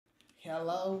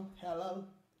Hello.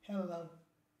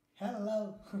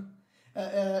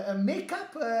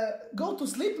 Makeup, go to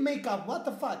sleep makeup, what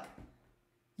the fuck?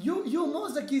 You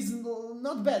mozak is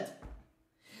not bad.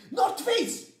 North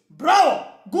Face, bravo,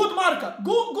 good marka,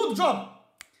 good job.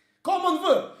 Common V,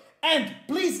 and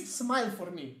please smile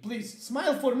for me,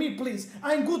 please.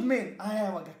 I'm good man.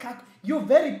 Evo ga, kako? You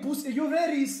very pussy, you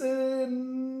very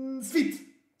sweet,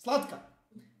 slatka.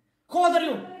 How old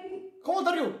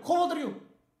are you?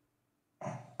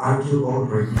 I'm too old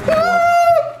for you.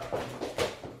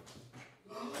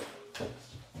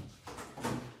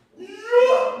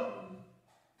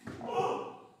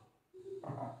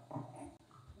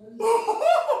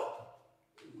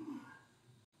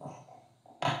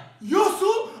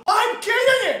 Yosu, I'm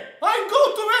Kenyan. I go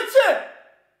to WC.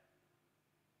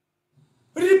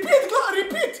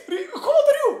 Repeat. How old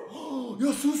are you?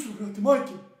 Yosu, brate,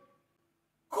 majke.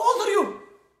 How old are you?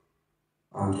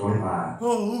 I'm 25.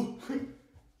 Oh,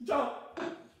 ciao.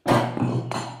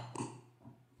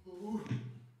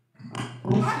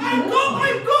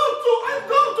 I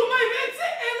go to my WC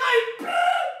and I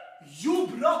pee. You,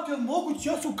 brate, moguće,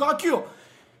 ja sam kakio.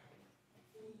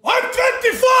 I'm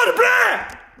 24, bre!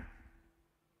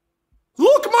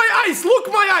 Look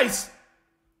my eyes!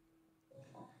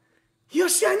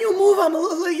 Još ja nju muvam,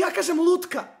 ja kažem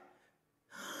lutka.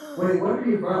 Wait, where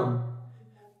are you from?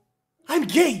 I'm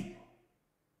gay.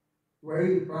 Where are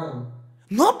you from?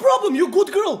 No problem, you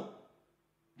good girl.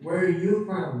 Where are you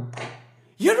from?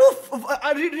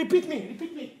 Repeat me.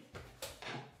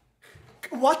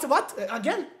 What?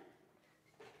 Again?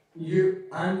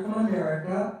 I'm from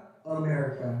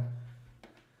America.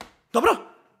 Dobro,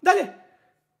 dalje.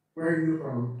 Where are you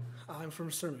from? I'm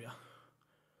from Serbia.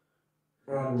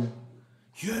 From.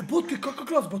 Jebote, kakav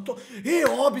glas, ba to...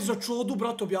 Ova bi za Čodu,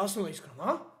 brate, objasnila iskreno,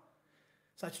 a?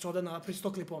 Sad će Čoda napraviti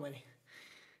 100 klipova o meni.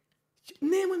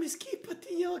 Nemoj me skipati,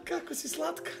 jel, kako si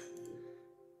slatka.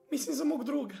 Mislim za mog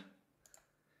druga.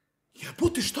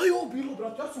 Jebote, šta je ovo bilo,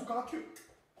 brate, ja sam kakio.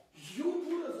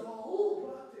 Buraz, ovo,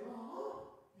 brate,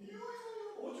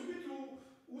 ovo će biti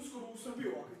uskoro u Srbiji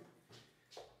ovakvi.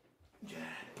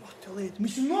 Jebote, led,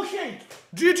 mislim, no hate.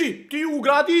 Gigi, ti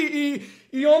ugradi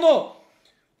i ono,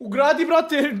 ugradi,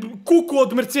 brate, kuku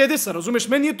od Mercedesa, razumeš,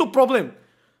 meni nije to problem.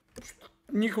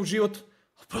 Njihov život.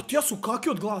 Brate, ja sam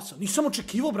kakio od glasa, nisam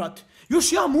očekivao, brate.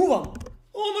 Još ja muvam.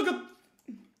 Onoga...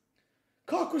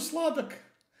 Kako je sladak.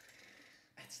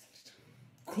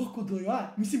 Koliko do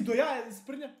jaja? Mislim, do jaja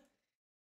sprnja.